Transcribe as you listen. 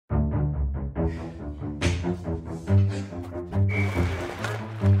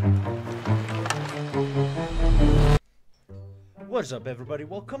What's up, everybody?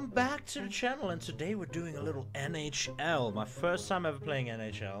 Welcome back to the channel, and today we're doing a little NHL. My first time ever playing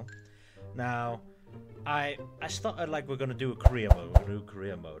NHL. Now, I started like we're gonna do a career mode. We're gonna do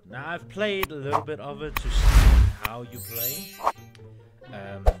career mode. Now, I've played a little bit of it to see how you play.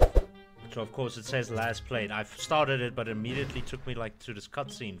 So of course it says last played. I've started it, but it immediately took me like to this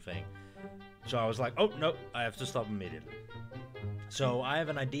cutscene thing. So I was like, oh no, I have to stop immediately. So I have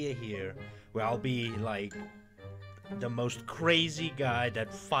an idea here where I'll be like the most crazy guy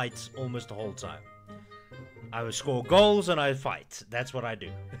that fights almost the whole time. I will score goals and I fight. That's what I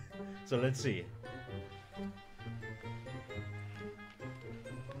do. So let's see.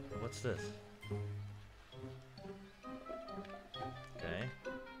 What's this? Okay.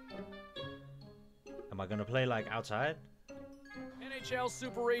 Am I gonna play like outside? NHL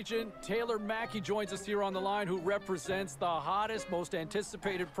super agent Taylor Mackey joins us here on the line, who represents the hottest, most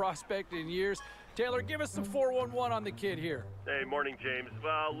anticipated prospect in years. Taylor, give us some 411 on the kid here. Hey, morning, James.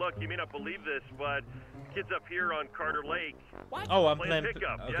 Well, look, you may not believe this, but kids up here on Carter Lake. What? Oh, I'm playing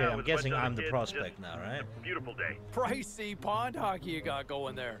pickup. Okay, yeah, I'm guessing I'm the prospect now, right? Beautiful day. Pricey pond hockey you got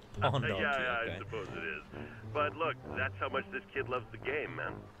going there. Pond hockey, yeah, okay. I suppose it is. But look, that's how much this kid loves the game,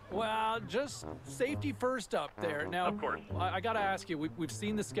 man. Well, just safety first up there. Now, Of course. I got to ask you, we've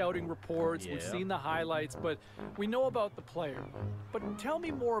seen the scouting reports, we've Yeah. seen the highlights, but we know about the player. But tell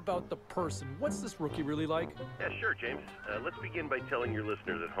me more about the person. What's this rookie really like? Yeah, sure, James. Let's begin by telling your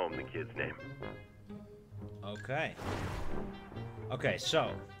listeners at home the kid's name. Okay. Okay,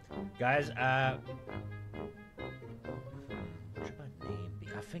 so, guys, what should my name be?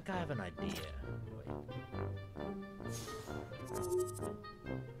 I think I have an idea. Wait.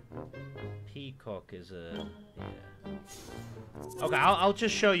 Peacock is a... yeah. Okay, I'll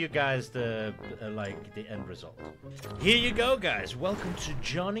just show you guys the, like, the end result. Here you go, guys. Welcome to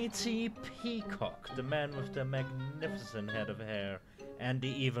Johnny T. Peacock, the man with the magnificent head of hair and the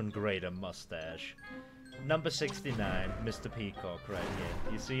even greater mustache. Number 69, Mr. Peacock, right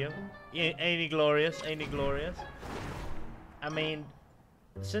here. You see him? Ain't he glorious? Ain't he glorious? I mean,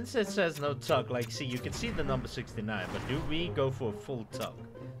 since it says no tuck, like, see, you can see the number 69, but do we go for a full tuck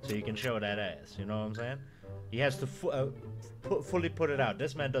so you can show that ass? You know what I'm saying? He has to fully put it out.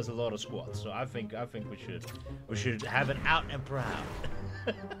 This man does a lot of squats, so I think we should have it out and proud.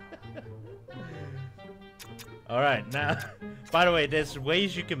 All right, now, by the way, there's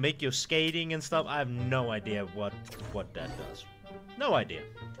ways you can make your skating and stuff. I have no idea what that does. No idea.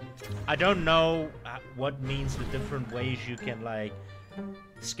 I don't know what means the different ways you can, like,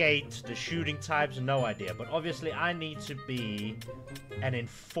 skate, the shooting types, no idea. But obviously, I need to be an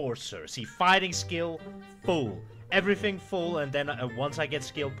enforcer. See, fighting skill, full. Everything full, and then once I get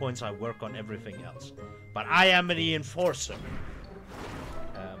skill points, I work on everything else. But I am the enforcer.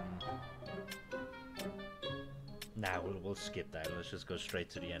 Nah, we'll skip that. Let's just go straight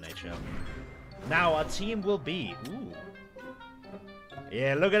to the NHL. Now our team will be. Ooh.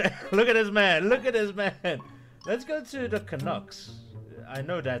 Yeah, look at this man. Look at this man. Let's go to the Canucks. I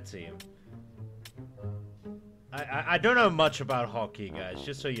know that team. I don't know much about hockey, guys.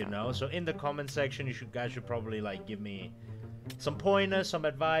 Just so you know. So in the comment section, you guys should probably like give me some pointers, some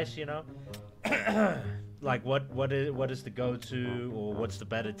advice. You know, like what is the go-to, or what's the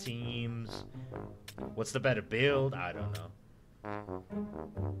better teams. What's the better build? I don't know.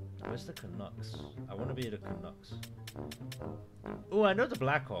 Where's the Canucks? I want to be the Canucks. Oh, I know the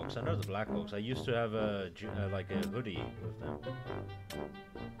Blackhawks. I know the Blackhawks. I used to have like a hoodie with them.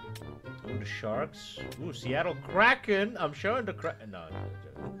 Oh, the Sharks. Ooh, Seattle Kraken. I'm showing the Kraken. No,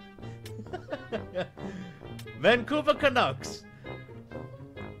 no. Vancouver Canucks.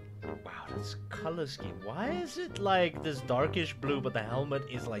 Wow, this color scheme. Why is it like this darkish blue, but the helmet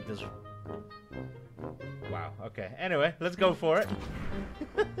is like this? Wow, okay. Anyway, let's go for it.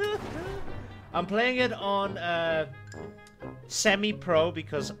 I'm playing it on semi-pro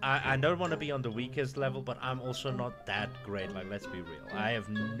because I don't want to be on the weakest level, but I'm also not that great. Like, let's be real. I have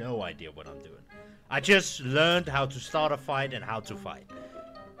no idea what I'm doing. I just learned how to start a fight and how to fight.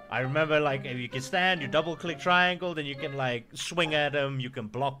 I remember, like, if you can stand, you double-click triangle, then you can, like, swing at them, you can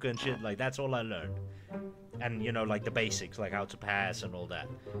block and shit. Like, that's all I learned. And, you know, like, the basics, like how to pass and all that.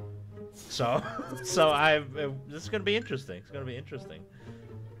 So this is gonna be interesting. It's gonna be interesting.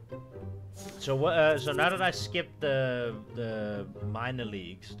 So what? So now that I skipped the minor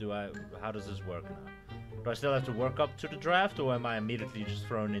leagues, how does this work now? Do I still have to work up to the draft, or am I immediately just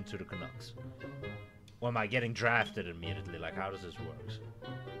thrown into the Canucks? Or am I getting drafted immediately? Like, how does this work?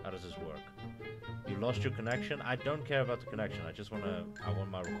 How does this work? You lost your connection? I don't care about the connection. I want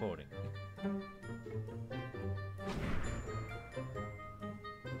my recording.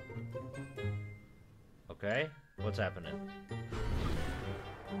 Okay, what's happening?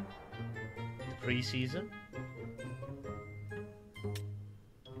 preseason.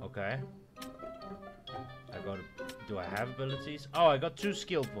 Okay. Do I have abilities? Oh, I got 2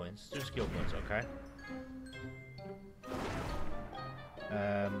 skill points. 2 skill points, okay.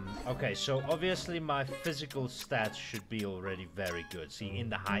 Okay, so obviously my physical stats should be already very good. See, in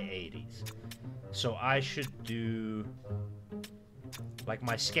the high 80s. So I should do... Like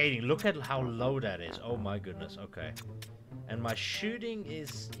my skating, look at how low that is. Oh my goodness, okay. And my shooting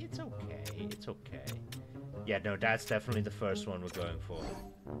is... It's okay, it's okay. Yeah, no, that's definitely the first one we're going for.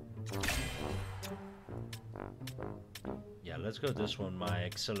 Yeah, let's go this one. My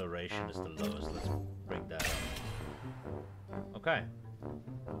acceleration is the lowest. Let's bring that up. Okay.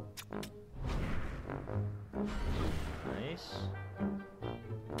 Nice.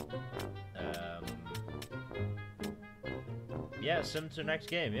 Yeah, sim to next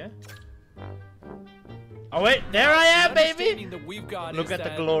game, yeah? Oh wait, there I am, baby! Look at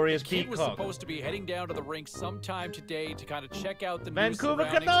the glorious peacock. Was supposed to be heading down to the rink sometime today to kind of check out the Vancouver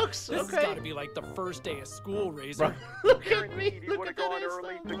Canucks. This okay. has got to be like the first day of school, Razor. Look at me. Look at that.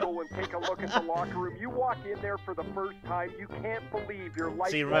 Early to go and take a look at the locker room. You walk in there for the first time, you can't believe your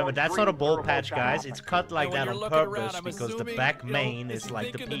life. See, remember, that's not a ball patch, guys. It's cut like that on purpose because the back mane is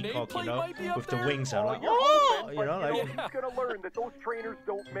like the peacock, you know, with the wings out. Like, oh, you know, like. He's gonna learn that those trainers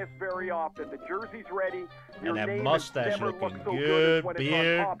don't miss very often. The jersey's ready. And that mustache looking good,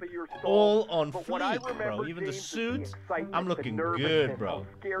 beard, all on fleek, bro. Even the suit, I'm looking good, bro.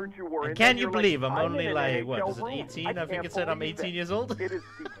 And can you believe I'm only like, what, is it 18? I think it said I'm 18 years old. It is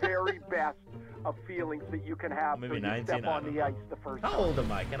the very best of feelings that you can have. Maybe when 19, you step on the ice the first time. How old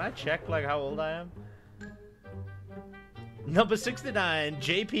am I? Can I check, like, how old I am? Number 69,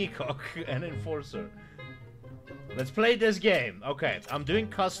 J. Peacock, an enforcer. Let's play this game. Okay, I'm doing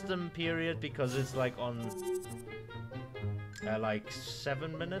custom period because it's like on like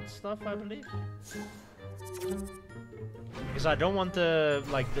 7-minute stuff, I believe. Because I don't want the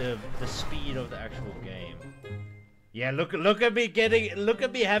speed of the actual game. Yeah, look at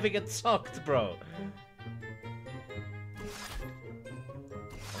me having it sucked, bro.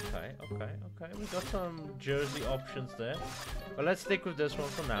 Okay. We got some jersey options there. But let's stick with this one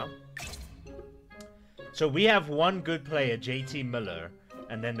for now. So we have one good player, JT Miller,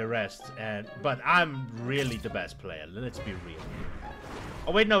 and then the rest. But I'm really the best player. Let's be real.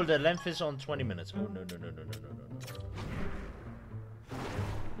 Oh wait, no, the length is on 20 minutes. Oh no.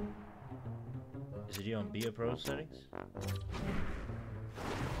 Is it here on Beer Pro settings?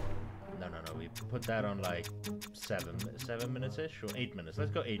 No. We put that on like 7 minutes-ish or 8 minutes.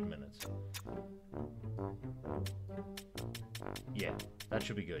 Let's go 8 minutes. Yeah, that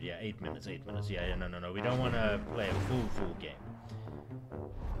should be good. Yeah, 8 minutes. Yeah, no. We don't want to play a full game.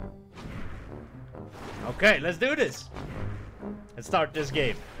 Okay, let's do this. Let's start this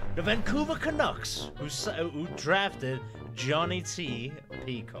game. The Vancouver Canucks, who drafted Johnny T.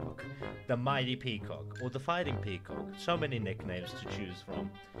 Peacock, the Mighty Peacock, or the Fighting Peacock. So many nicknames to choose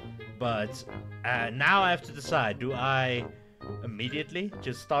from. But now I have to decide, do I immediately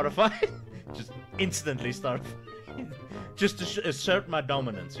just start a fight? Just instantly start a fight? Just to assert my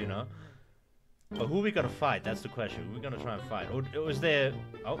dominance, you know? But who are we gonna fight? That's the question. Who are we gonna try and fight? Or is there...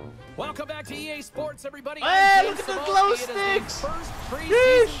 Oh. Welcome back to EA Sports, everybody. Hey, look at the glow sticks! First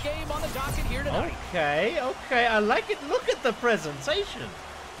preseason game on the docket here tonight. Okay. I like it. Look at the presentation.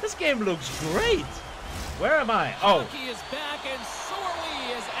 This game looks great. Where am I? Oh. Hockey is back, and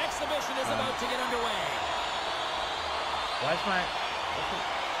sorely his exhibition is about to get underway. Why's my...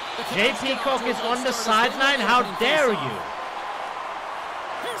 J. Peacock is on the sideline? How dare you?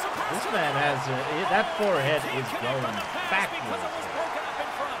 This man has that forehead is going backwards.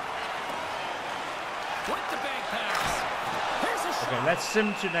 Okay, let's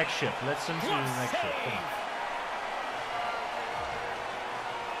sim to next shift. Let's sim to the next shift.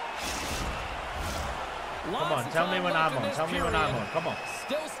 Come on, tell me when I'm on. Tell me when I'm on. Come on.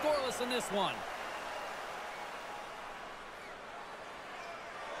 Still scoreless in this one.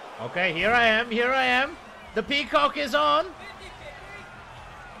 Okay, here I am. The Peacock is on.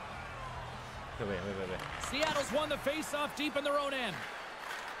 Wait. Seattle's won the face-off deep in their own end.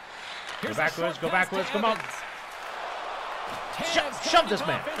 Go backwards, come on. Shove this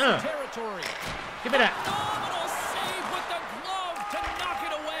man. Give me that. Phenomenal save with the glove to knock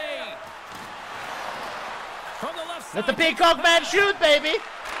it away. From the left side. Let the Peacock man shoot, baby.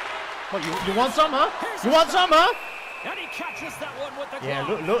 What, you want some, huh? You want some, huh? And he catches that one with the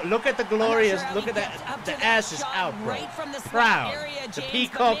glove. Yeah, look at the glorious, look at that, the ass is out, bro. Proud. The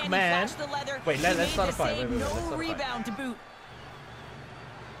Peacock man. Wait, let's start a fight. Wait, let's start a rebound to boot.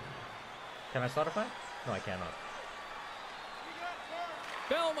 Can I start a fight? No, I cannot.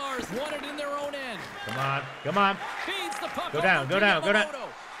 Belmar's won it in their own end. Come on, come on. Feeds the puck. Go down, go down, go down.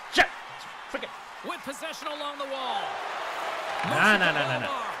 Shut. Frick it. With possession along the wall. Nah. And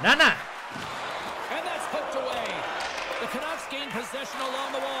that's hooked away. The Canucks gain possession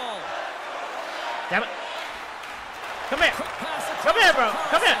along the wall. Damn it. Come here. Quick pass across Come here, bro.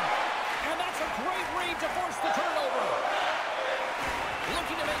 to Come here. Carlson. And that's a great read to force the turnover.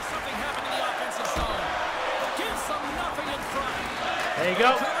 Looking to make something happen in the offensive zone. Gives them nothing in front. There you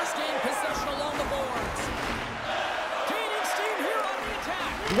go. The Canucks gain possession along the boards. Gaining steam here on the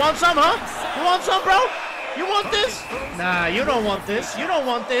attack. You want some, huh? You want some, bro? You want this? Nah, you don't want this. You don't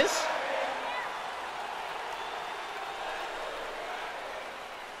want this.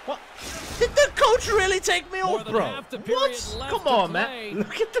 What? Did the coach really take me off, bro? What? Come on, man.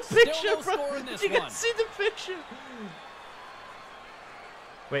 Look at the picture, bro. You can see the picture.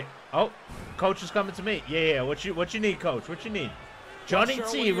 Wait. Oh, coach is coming to me. Yeah. What you need, coach? What you need? Johnny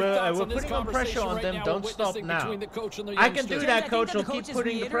T, we're putting on pressure on them. Don't stop now. I can do that, coach. I'll keep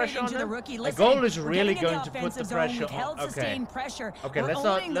putting the pressure on them. The goal is really going to put the pressure on. Okay. Okay,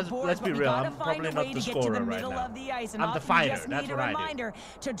 let's be real. I'm probably not the scorer right now. I'm the fighter. That's what I do.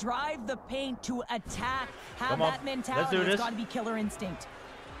 To drive the paint, to attack, have Come on. that mentality. Let's do this. It's got to be killer instinct.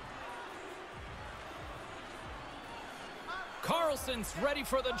 Carlson's ready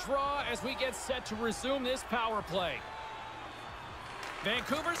for the draw as we get set to resume this power play.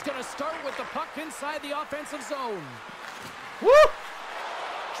 Vancouver's going to start with the puck inside the offensive zone. Woo!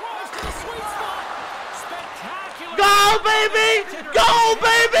 Drives to the sweet spot. Spectacular. Go, baby! Go,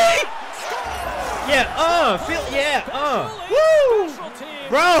 baby! Yeah, woo!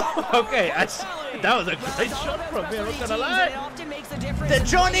 Bro, okay, that was a great shot from me, I'm not gonna lie. The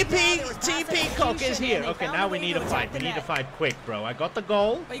Johnny T. Peacock is here. Okay, now we need a fight. We need to fight quick, bro. I got the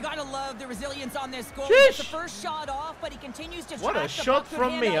goal. But you gotta love the resilience on this goal. Sheesh. He gets the first shot off, but he continues to What a shot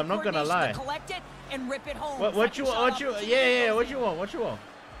from me, I'm not gonna lie. Collect it and rip it home. What you want? What you want?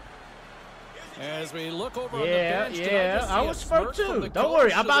 As we look over on the Yeah, bench, I was smart too. Don't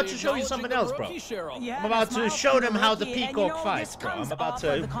worry, I'm about to show you something else, bro. I'm about to show them how the Peacock fights, bro. I'm about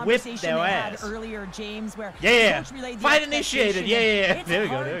to whip their ass. Earlier, James, where Yeah. Fight initiated. Yeah. There we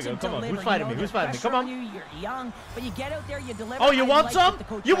go. Come on, who's fighting me? Come on. You're young, but you get out there, you deliver. Oh, you want some?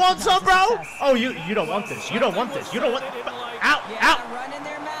 You want some, bro? Oh, you don't want this. You don't want this. You don't want. Out. Run in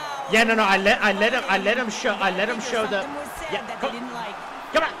their mouth. Yeah, no. I let him show the. Yeah. Come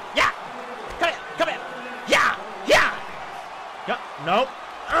on. Yeah. Come here. Yeah. Nope.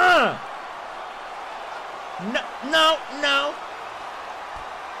 No.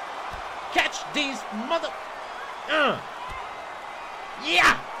 Catch these mother.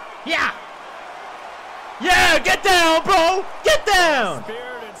 Yeah. Get down, bro. Get down.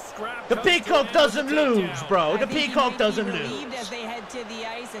 The Peacock doesn't lose, bro. The Peacock doesn't lose.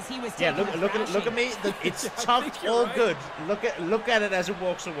 Yeah, look at me. It's tough, all good. Look at it as it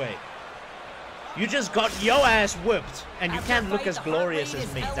walks away. You just got your ass whipped, and you can't look as glorious as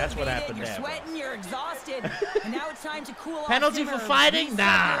me. That's what happened there. You're sweating, you're exhausted, and now it's time to cool off. Penalty for fighting?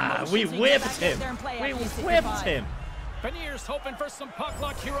 Nah, we whipped him. We whipped him. Beniers hoping for some puck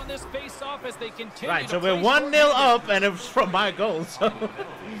luck here on this face-off as they continue. Right, so we're 1-0 up, and it was from my goal. So,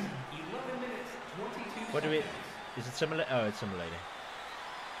 what do we? Is it simulating? Oh, it's simulating.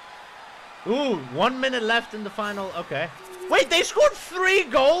 Ooh, 1 minute left in the final. Okay. Wait, they scored 3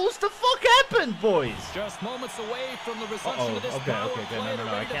 goals? The fuck happened, boys? Just moments away from the resumption of this power play. No,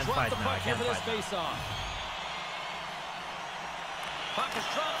 I can't fight now. I can't fight now. Puck is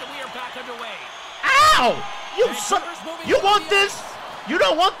dropped and we are back underway. Ow! You son! You want this? You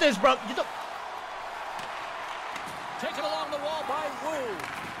don't want this, bro. You don't. Taken along the wall by Wu.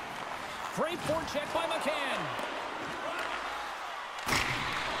 Great forecheck by McCann.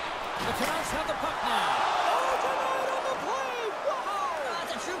 The Canucks have the puck now.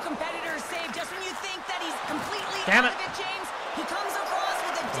 Competitor save just when you think that he's completely Damn out of it, James. He comes across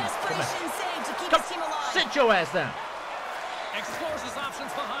with a desperation save to keep his team alive. Sit your ass down. Explores his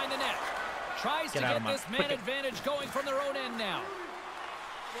options behind the net. Tries to get this man advantage going from their own end now.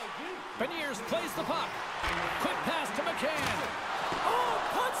 Beniers plays the puck. Quick pass to McCann. Oh,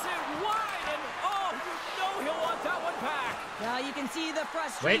 puts it wide, and he'll want that one back. You can see the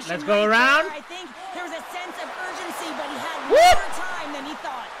frustration. Wait, let's go around. I think there was a sense of urgency, but he had more time than he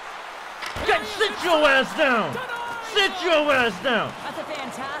thought. Sit your ass down. Sit your ass down. That's a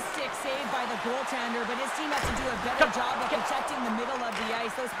fantastic save by the goaltender, but his team has to do a better job of protecting the middle of the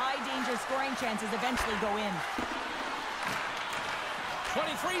ice. Those high-danger scoring chances eventually go in.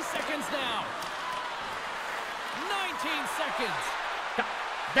 23 seconds now. 19 seconds.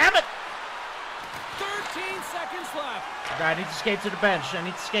 Damn it. 13 seconds left. I need to skate to the bench. I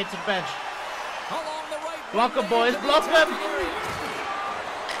need to skate to the bench. Along the right Block him, wing, boys. into the Block him. attacking area.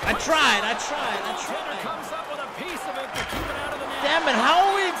 I tried. Goaltender comes up with a piece of it to keep it out of the net. Damn it, how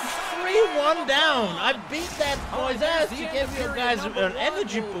are we 3-1 down? I beat that boy's ass to give you guys an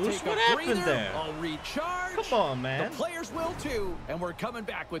energy boost. What happened there? I'll recharge. Come on, man. The players will too, and we're coming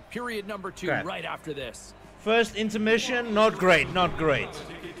back with period number 2 Okay. right after this. First intermission, not great, not great.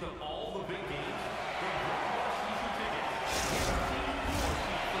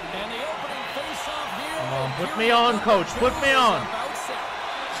 And the opening face-off here. Come on, put period me on, number coach, 2 put me is on. about set.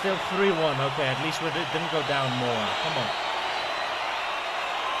 Still 3-1, okay, at least we didn't go down more. Come on.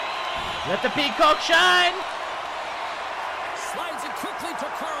 Let the peacock shine! Slides it quickly to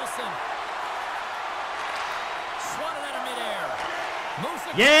Carlson. Swatted out of midair. Moves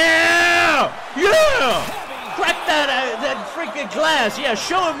it. Yeah! Yeah! Heavy. Crack that freaking glass. Yeah,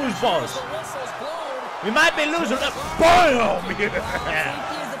 show him who's boss. The whistle's blown. We might be losing. Bam! Safety is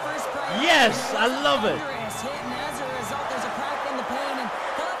the first priority. Yes, I love it. Thunderous hit, and as a result, there's a crack in the pane, and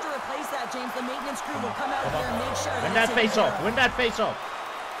they'll have to replace that, James. The maintenance crew will come out there and make sure Win that that it's face off. taken care of. Win that face off.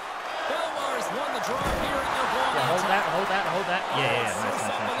 Belmar's won the draw here in their goal. Yeah, hold that, hold that, hold that. Yeah, Slips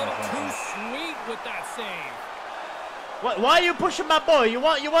nice, up a little nice, too nice. sweet with that save. Why are you pushing my boy? You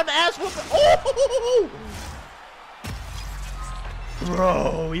want the ass whooping? Oh!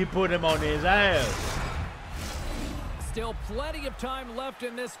 Bro, you put him on his ass. Still plenty of time left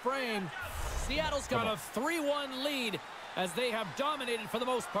in this frame. Seattle's got a 3-1 lead as they have dominated for the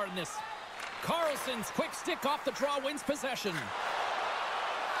most part in this. Carlson's quick stick off the draw wins possession.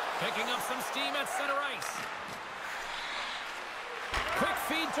 Picking up some steam at center ice. Quick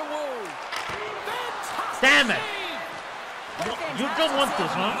feed to Wu. Fantastic Damn it. save! You don't want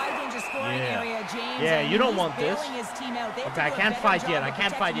this, huh? Yeah, you don't want this. Okay, I can't fight yet. I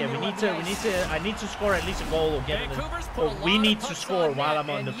can't fight yet. I need to score at least a goal or get it. Vancouver's put Or a we lot need of to pucks score on while net, I'm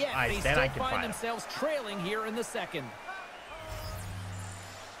on the and yet ice. they Then I still can find fight him. themselves trailing here in the second.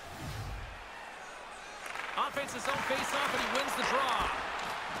 Offense's own face-off, and he wins the draw.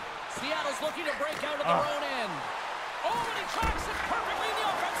 Seattle's looking to break out of their own end. Oh, and he tracks it perfectly in the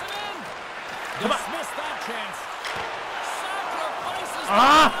offensive end. Come on. Dismissed that chance. Sacrifices the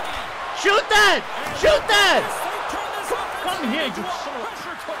Ah! body. Shoot that! And Shoot that! yes, they turn this offensive Come here, into you a son of a-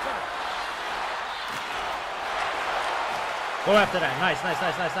 pressure cooker. Go after that. Nice, nice,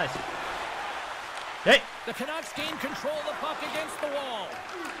 nice, nice, nice. Hey! The Canucks gain control of the puck against the wall.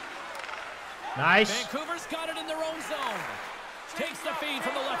 Nice. Vancouver's got it in their own zone. Takes the feed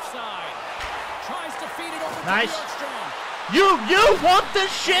from the left side. Tries to feed it over Nice. to Bjorkstrand. You want this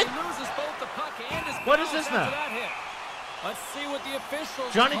shit? He loses both the puck and his What is balance this now? after that hit. Let's see what the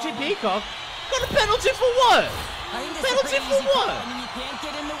officials Johnny call. G. Peacock got a penalty for what? I think that's Penalty a for pretty easy what? call. I mean, you can't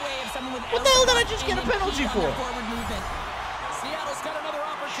get in the way of someone with What the hell did I just get a penalty for? Forward movement. Seattle's got another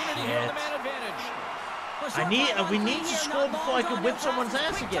opportunity here in the man advantage. We need to score before I can whip someone's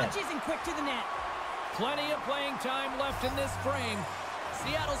ass quick again. touches and quick to the net. Plenty of playing time left in this frame.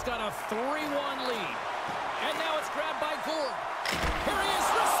 Seattle's got a 3-1 lead. And now it's grabbed by Gourde. Here he is,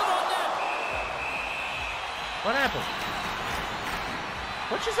 wristed on net. What happened?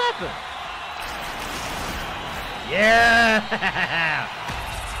 What just happened? Yeah!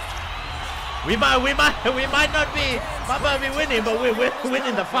 we might not be winning, but we're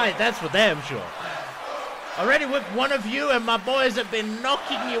winning the fight. That's for damn sure. Already with one of you, and my boys have been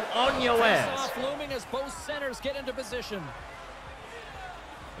knocking you on your ass. Face-off looming as both centers get into position.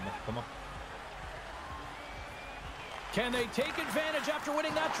 Come on. Can they take advantage after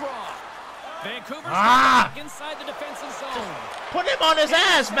winning that draw? Vancouver's Ah! back inside the defensive zone. Put him on his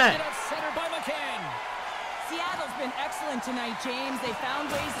ass, man. At center by McCann. Seattle's been excellent tonight, James. They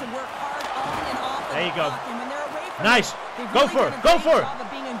found ways to work hard on and off of There you the go. puck. And when they're away from Nice. it, they've Go really for done it. a Go great for it. job of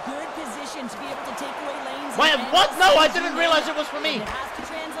being in good position to be able to take away lanes. Why- and what? No, I didn't zoom realize in. it was for me. It has to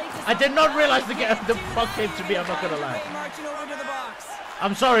translate to I did not something. realize You the can't do puck that. came to me, I'm not gonna You're lie. find your way marching over to the box.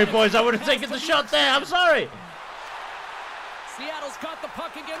 I'm sorry, boys. I would have taken the shot there. I'm sorry. Seattle's got the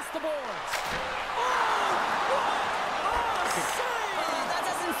puck against the boards. That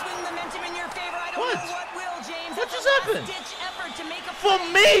doesn't swing momentum in your favor. I don't What? know what will, James. What That's just a happened? last-ditch effort to make a For play.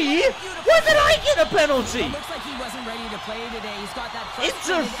 me? Beautiful. When did I get a penalty? It looks like he wasn't ready to play today. He's got that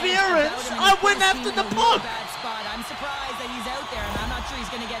Interference? I went after the puck. Bad spot. I'm surprised that he's out there, and I'm not sure he's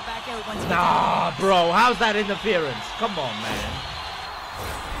going to get back out once he gets Nah, bro. How's that interference? Come on, man.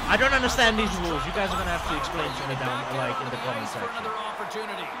 I don't understand these rules. You guys are gonna have to explain to me down, like, in the comment For section. another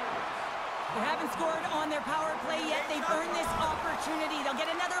opportunity. They haven't scored on their power play yet. They've earned this opportunity. They'll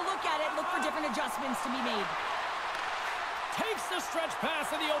get another look at it, look for different adjustments to be made. Takes the stretch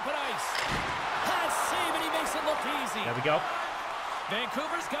pass in the open ice. Has save, and he makes it look easy. There we go.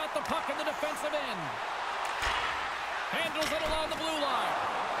 Vancouver's got the puck in the defensive end. Handles it along the blue line.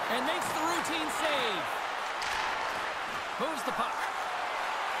 And makes the routine save. Moves the puck.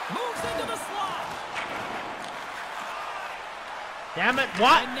 Moves into the slot. Damn it.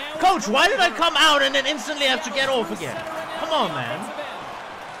 What? Coach, why did I come out and then instantly have to get off again? Come on, man.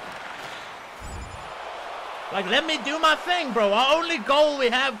 Like, let me do my thing, bro. Our only goal we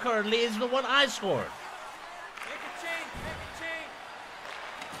have currently is the one I scored.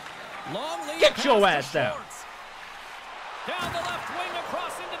 Long lead. Get your ass down. Down the left wing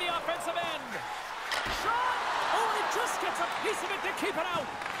across into the offensive end. Shot! Oh, and it just gets a piece of it to keep it out.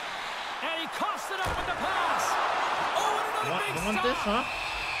 And he coughs it up with the pass. Oh, and another big You want stop. this, huh?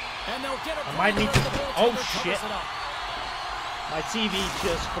 And they'll get a I might need to... Oh, shit. it up. My TV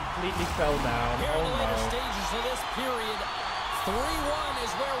just completely fell down. Here Oh, in the later no. stages of this period, 3-1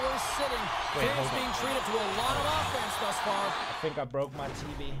 is where we're sitting. Wait, Fans hold on. being treated to a lot of offense thus far. I think I broke my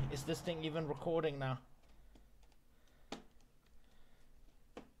TV. Is this thing even recording now?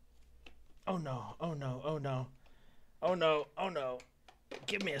 Oh no, oh no, oh no. Oh no, oh no.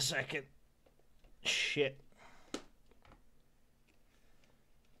 Give me a second. Shit.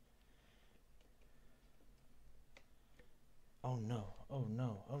 Oh no, oh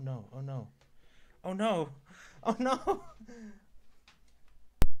no, oh no, oh no. Oh no, oh no.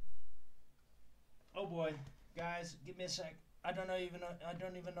 Oh boy, guys, give me a sec. I don't even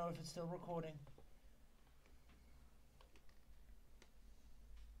know if it's still recording.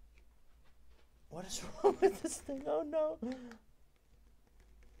 What is wrong with this thing? Oh no.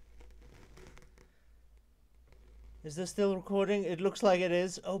 Is this still recording? It looks like it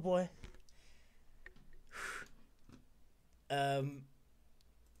is. Oh boy.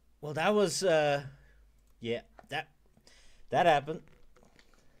 Well, that was yeah, that happened.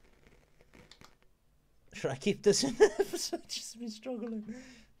 Should I keep this in the episode? Just me struggling.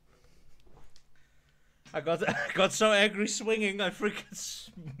 I got so angry swinging, I freaking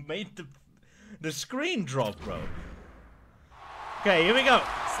made the screen drop, bro. Okay, here we go.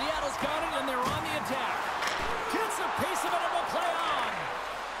 Seattle's got it, and they're on the attack. Gets a piece of it and will play on.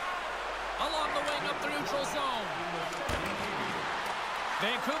 Along the wing up the neutral zone.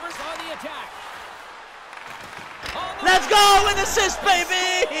 Vancouver's on the attack. Let's go! An assist,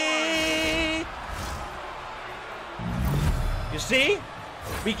 baby! You see?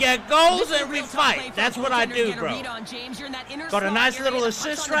 We get goals and we fight. That's what I do, bro. Got a nice little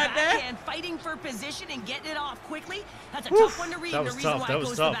assist right there. Fighting for position and getting it off quickly. That's a tough one to read. That was tough. That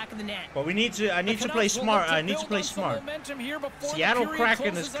was tough. But we need to. I need to play smart. I need to play smart. Seattle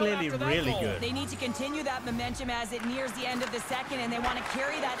Kraken is clearly really good. They need to continue that momentum as it nears the end of the second, and they want to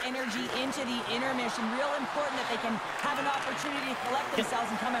carry that energy into the intermission. Real important that they can have an opportunity to collect themselves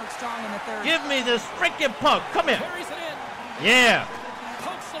and come out strong in the third. Give me this freaking puck. Come here. Carries it in. Yeah.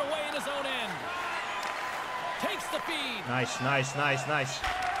 Pokes it away in his own end. Takes the feed. Nice, nice, nice, nice.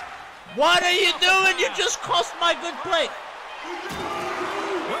 What are you doing? You just cost my good play.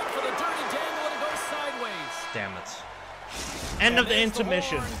 Went for the dirty dangle and it goes sideways. Damn it. End of the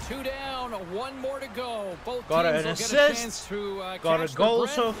intermission. Two down, one more to go. Both Got teams an will get a chance assist. to Got a catch goal their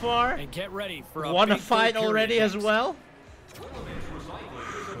breath so far. and get ready for a Won a big fight third already period as next. well.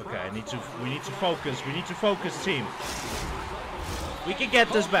 Okay, we need to focus. We need to focus, team. We can get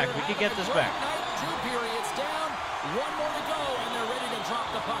this back. We can get this back. 2 periods down, one more to go, and they're ready to drop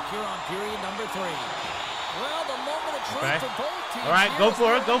the puck here on period number 3. Well, the moment of truth for both teams. All right, go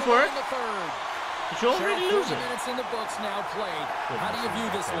for it. Go for it. But you already lose it. Minutes in the books now played. How do you view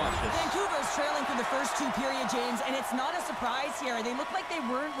this one? Vancouver's trailing for the first 2 periods, James, and it's not a surprise here. They look like they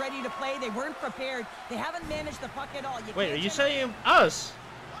weren't ready to play. They weren't prepared. They haven't managed the puck at all. Wait, are you saying us?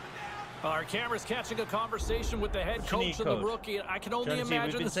 Our camera's catching a conversation with the head coach and the rookie. I can only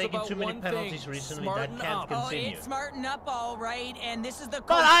imagine we've this been is taking about too many one penalties thing. recently. Smarten That can't up. continue. Oh, it's smarten up, all right. And this is the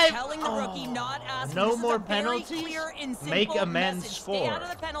But coach telling the rookie not asking. no This is more a very penalties? clear and simple Make a man message. score. Stay out of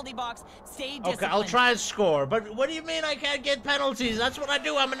the penalty box. Stay disciplined. Okay, I'll try and score. But what do you mean I can't get penalties? That's what I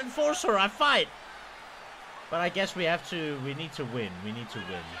do. I'm an enforcer. I fight. But I guess we need to win. We need to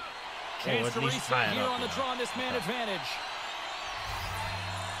win. Chance or at to least tie reset it here up. on the draw on this man advantage.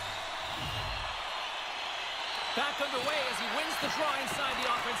 Back underway as he wins the draw inside the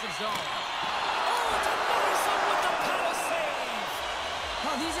offensive zone. Oh, denies him with the power save.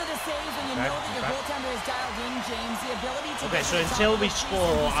 Well, these are the saves when you know that your goaltender is dialed in, James. The ability to. Okay, so until we score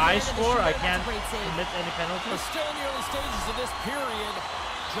or I score, I can't commit any We're penalties. still in the early stages of this period.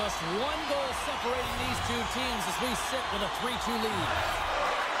 Just one goal separating these two teams as we sit with a 3-2 lead.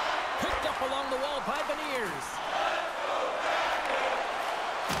 Picked up along the wall by Beniers.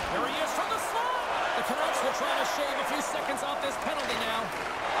 Here he is from the slot. The Canucks will try to shave a few seconds off this penalty now.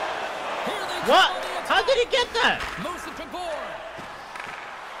 Here they come What? on the attack. How did he get that? Moves it to Gore.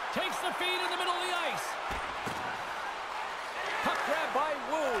 Takes the feed in the middle of the ice. Puck grab by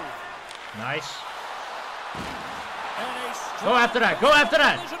Wu. Nice. And a Go after that. Go after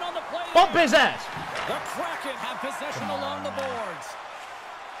that. on the play Bump there. his ass. The Kraken have possession along the boards.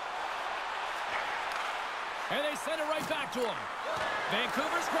 And they send it right back to him.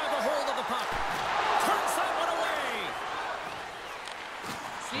 Vancouver's grab a hold of the puck. Turns that one away.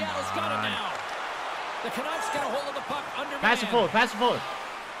 Seattle's got it now. The Canucks get a hold of the puck under Pass it forward. Pass it forward.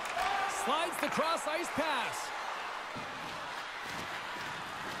 Slides the cross-ice pass.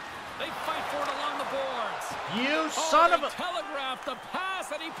 They fight for it along the boards. You son of a... Telegraph the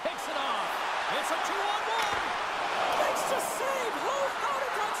pass, and he picks it off. It's a 2-on-1. Makes the save. How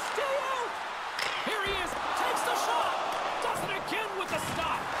did that stay out? Here he is. Takes the shot. Does it again with the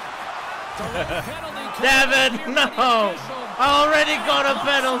stop. Penalty. Damn it, no. I already got a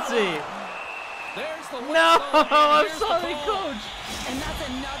penalty. There's the No, whistle, and I'm here's the sorry, call. coach. And that's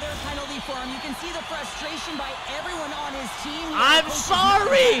another penalty for him. You can see the frustration by everyone on his team. I'm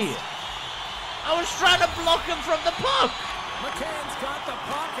sorry. I was trying to block him from the puck. McCann's got the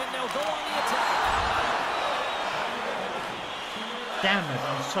puck, and they'll go on the attack. Damn it,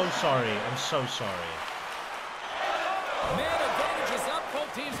 I'm so sorry. I'm so sorry. Man advantage is up.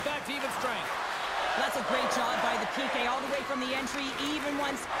 Both teams back to even strength. That's a great job by the PK all the way from the entry, even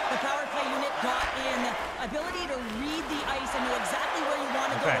once the power play unit got in. Ability to read the ice and know exactly where you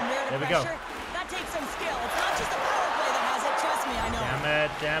want to go and where to pressure. That takes some skill. It's not just the power play that has it. Trust me, I know.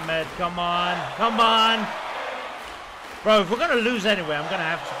 Damn it. Come on. Come on. Bro, if we're going to lose anyway, I'm going to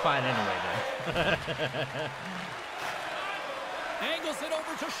have to fight anyway then. Angles it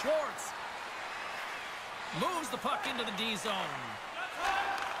over to Schwartz. Moves the puck into the D zone.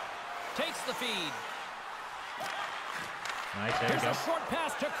 Takes the feed. Nice, there Here's we go. a short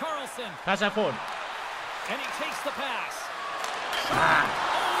pass to Carlson. Pass that forward. And he takes the pass. Oh,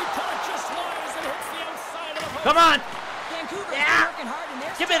 he put it just wide as it hits the outside of the post. Come on. Vancouver's been working hard, and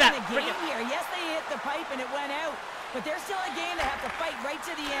they're Give me still that. in the game here. Yes, they hit the pipe and it went out, but they're still a game they have to fight right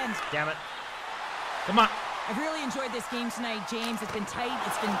to the end. Damn it. Come on. I've really enjoyed this game tonight, James. It's been tight,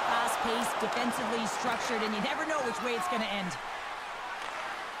 it's been fast-paced, defensively structured, and you never know which way it's going to end.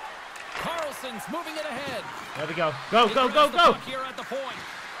 Carlson's moving it ahead. There we go. Go. Here at the point.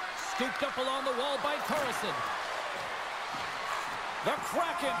 Scooped up along the wall by Carlson. The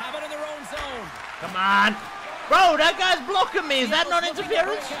Kraken have it in their own zone. Come on. Bro, that guy's blocking me. Is that not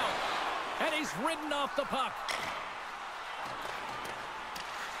interference? And he's ridden off the puck.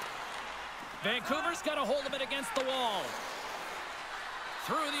 Vancouver's got a hold of it against the wall.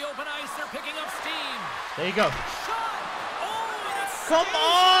 Through the open ice, they're picking up steam. There you go. Shot! Come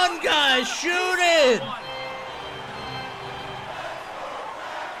on, guys, shoot it!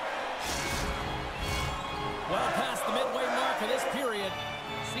 Well past the midway mark of this period,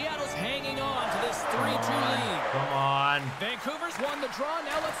 Seattle's hanging on to this 3-2 lead. Come on. Vancouver's won the draw.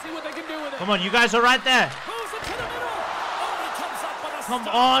 Now let's see what they can do with it. Come on, you guys are right there. Moves it to the middle. Oh, he comes up with a Come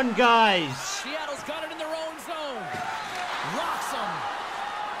stop. on, guys. Seattle's got it in their own zone. Rocks them.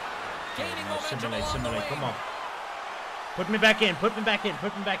 Gaining momentum along the wing. Come on. Put me back in. Okay,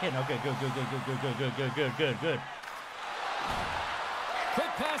 good.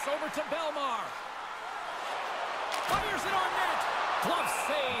 Quick pass over to Belmar. Fires it on net. Glove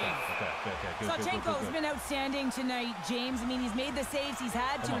save. Sawchenko's been outstanding tonight, James. I mean, he's made the saves he's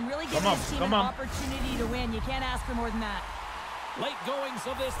had to and really given his team an opportunity to win. You can't ask for more than that. Late goings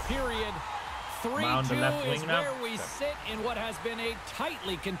of this period. 3-2 is where we sit in what has been a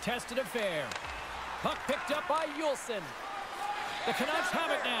tightly contested affair. Puck picked up by Yulson. The Canucks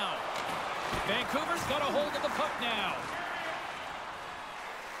have it now. Vancouver's got a hold of the puck now.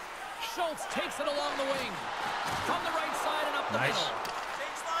 Schultz takes it along the wing. From the right side and up the middle.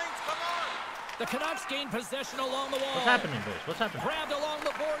 The Canucks gain possession along the wall. What's happening, boys? What's happening? Grabbed along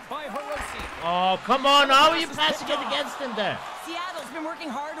the board by Hiroshi. Oh, come on. How are you passing it against him there? Seattle's been working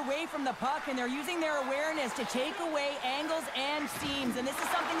hard away from the puck, and they're using their awareness to take away angles and seams. And this is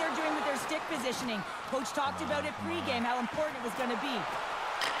something they're doing with their stick positioning. Coach talked about it pregame, how important it was going to be.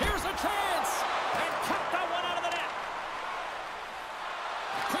 Here's a chance. And cut that one out of the net.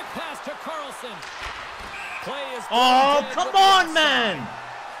 Quick pass to Carlson. Play is... Oh, come on, man.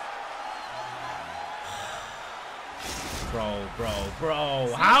 Bro.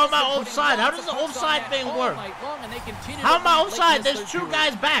 How am I offside? How does the offside thing work? How am I offside? There's two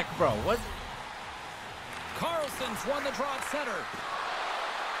guys back, bro. What? Carlson's won the draw at center.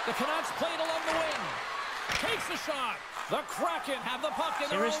 The Canucks played along the wing. Takes a shot. The Kraken have the puck in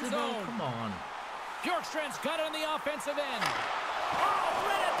Seriously, their own bro? zone. Come on. Bjorkstrand's got it on the offensive end. Oh,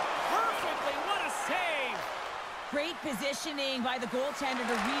 read it perfectly. What a save. Great positioning by the goaltender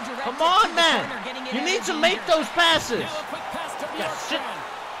to redirect. Come on, the man. corner, getting it You out need of to danger. make those passes. Now a quick pass to Yeah, Bjorkstrand.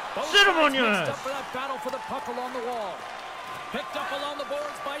 sit him on your Mixed ass. up for that battle for the puck along the wall. Picked up along the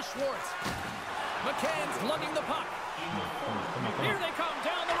boards by Schwartz. McCann's lugging the puck. Come on. Here they come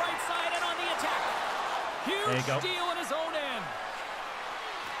down the right side and on the attack. There you Huge go. steal in his own end.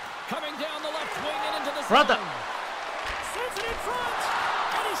 Coming down the left wing and into the Brother. zone. Sends it in front.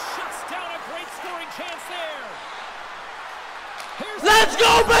 And he shuts down a great scoring chance there. Here's Let's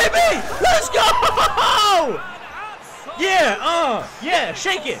go, baby! Let's go! Yeah,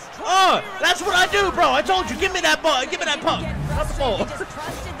 shake it. That's what I do, bro. I told you, give me that ball, give me that puck. Not the ball.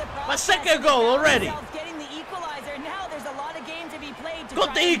 My second goal already. Getting the equalizer. Now there's a lot of game to be played.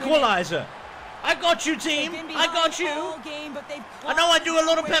 Got the equalizer. I got you, team. I got you. I know I do a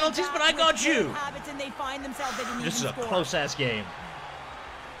lot of penalties, but I got you. This is a close-ass game.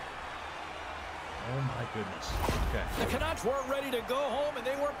 Oh my goodness. Okay. The Canucks weren't ready to go home, and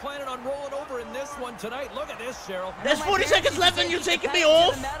they weren't planning on rolling over in this one tonight. Look at this, Cheryl. There's 40 seconds left, and you're taking me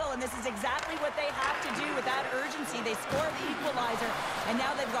off. And this is exactly what they have to do with that urgency. They score the equalizer, and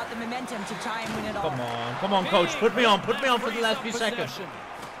now they've got the momentum to try and win it all. Come on, coach. Put me on for the last few seconds.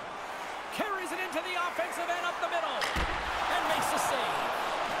 Carries it into the offensive end up the middle, and makes the save.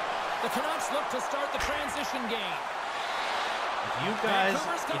 The Canucks look to start the transition game. If you guys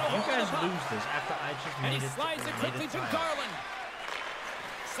lose this after I just and made he it, slides it quickly to Garland.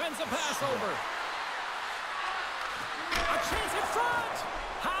 Sends a pass over. A chance in front.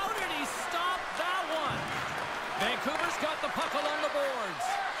 How did he stop that one? Vancouver's got the puck along the boards.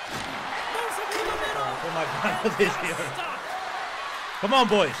 Moves it to the middle. Oh my God, this here. Come on,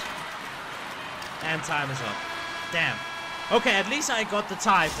 boys. And time is up. Damn. Okay, at least I got the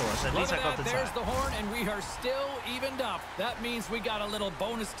tie for us. At least I got the tie. There's the horn, and we are still evened up. That means we got a little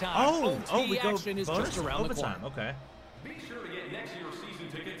bonus time. We go action is bonus just around overtime. the corner. Okay. Be sure to get next year's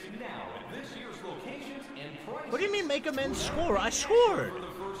season tickets now at this year's locations and prices. What do you mean make a man score? I scored. For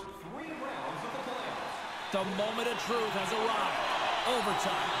the first 3 rounds of the playoffs. The moment of truth has arrived.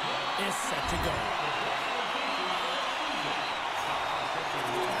 Overtime is set to go.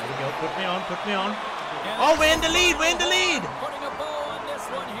 There we go. Put me on. Oh, we're in the lead. Putting a bow on this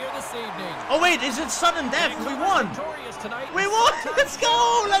one here this evening. Oh, wait, is it sudden death? We won. We won. Let's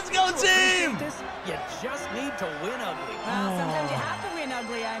go, team. You just need to win ugly. Well, sometimes you have to win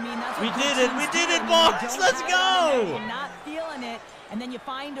ugly. I mean, that's what We good did it. teams We did do. it, When boys. you don't Let's have it on the net, go. You're not feeling it, and then you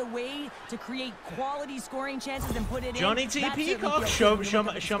find a way to create quality scoring chances and put it Johnny in. T. That certainly Peacock, feels show good when you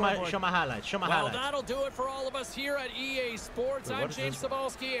look at the my scoreboard. highlights. Well, that'll do it for all of us here at EA Sports. Wait, I'm what is James this?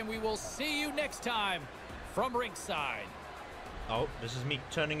 Cebulski, and we will see you next time from ringside. Oh, this is me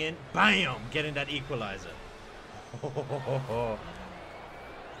turning in. Bam! Getting that equalizer.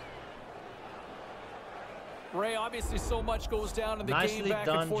 Ray, obviously so much goes down in the Nicely game back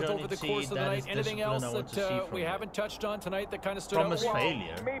done, and forth Johnny over the T. course of the That night. is Anything discipline else I want to see that from we him. haven't touched on tonight that kind of stood From out? his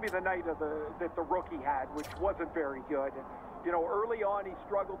failure. Maybe the night of that the rookie had, which wasn't very good. You know, early on he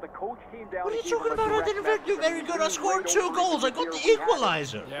struggled. The coach came down. What are you and gave talking him a about? I direct didn't do message. very good. I scored 2 goals. I got the We had it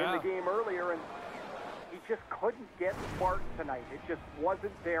equalizer. Yeah. in the game earlier, and he just couldn't get smart tonight. It just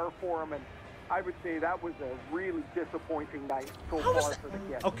wasn't there for him, and I would say that was a really disappointing night so How far was for the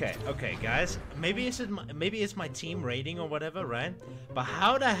kid. Okay, guys. Maybe it's my team rating or whatever, right? But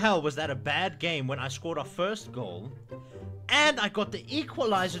how the hell was that a bad game when I scored our first goal, and I got the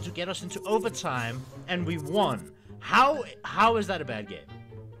equalizer to get us into overtime, and we won? How is that a bad game?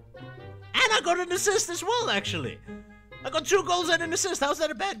 And I got an assist as well, actually. I got 2 goals and an assist. How's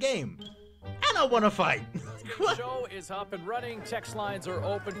that a bad game? And I won a fight. The show is up and running. Text lines are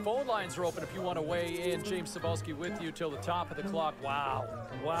open. Phone lines are open if you want to weigh in. James Cebulski with you till the top of the clock. Wow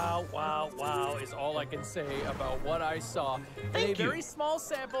is all I can say about what I saw. Thank a you. very small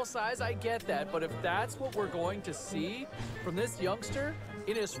sample size, I get that. But if that's what we're going to see from this youngster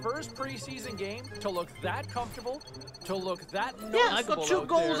in his first preseason game, to look that comfortable, to look that noticeable Yeah, I got 2 out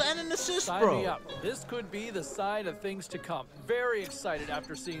goals there, and an assist, sign bro. me up. This could be the sign of things to come. Very excited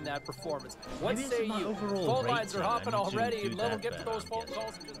after seeing that performance. What Maybe it's say my you? overall Phone lines are rating. I hopping need to already. do Let that get to better, those I'm phone guessing.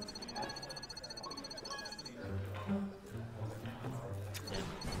 calls.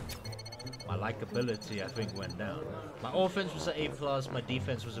 My likability, I think, went down. My offense was an A+, my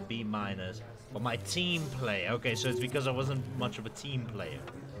defense was a B-, but my team play, okay, so it's because I wasn't much of a team player.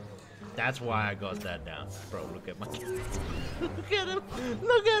 That's why I got that down. Bro, look at my... Look at him!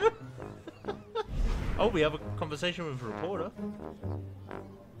 Look at him! Oh, we have a conversation with a reporter.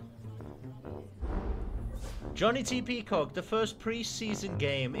 Johnny T. Peacock, the first pre-season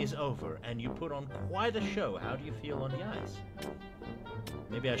game is over, and you put on quite a show. How do you feel on the ice?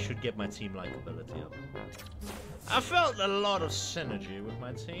 Maybe I should get my team likability up. I felt a lot of synergy with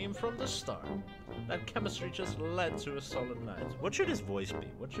my team from the start. That chemistry just led to a solid night. What should his voice be?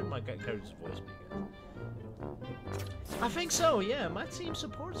 What should my character's voice be, guys? I think so, yeah. My team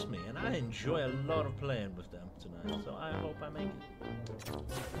supports me, and I enjoy a lot of playing with them tonight, so I hope I make it.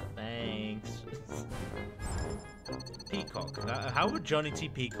 Thanks. Peacock. How would Johnny T.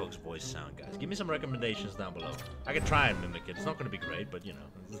 Peacock's voice sound, guys? Give me some recommendations down below. I can try and mimic it. It's not going to be great, but, you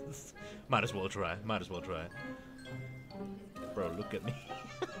know. Might as well try. Might as well try. Bro, look at me.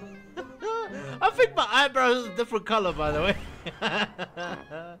 I think my eyebrows is a different color, by the way.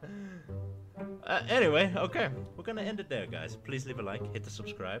 Anyway, okay. We're gonna end it there, guys. Please leave a like, hit the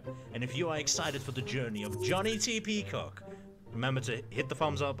subscribe. And if you are excited for the journey of Johnny T. Peacock, remember to hit the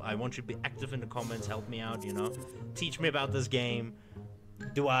thumbs up. I want you to be active in the comments. Help me out, you know. Teach me about this game.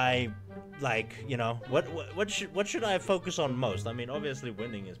 Do I, like, you know, what should I focus on most? I mean, obviously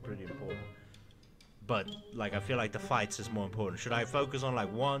winning is pretty important. But, like, I feel like the fights is more important. Should I focus on,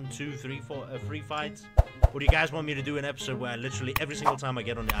 like, 1, 2, 3, 4, 3 fights? Or do you guys want me to do an episode where I literally, every single time I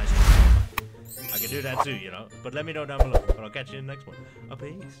get on the ice, I can do that too, you know? But let me know down below. But I'll catch you in the next one.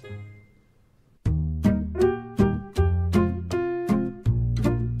 Peace.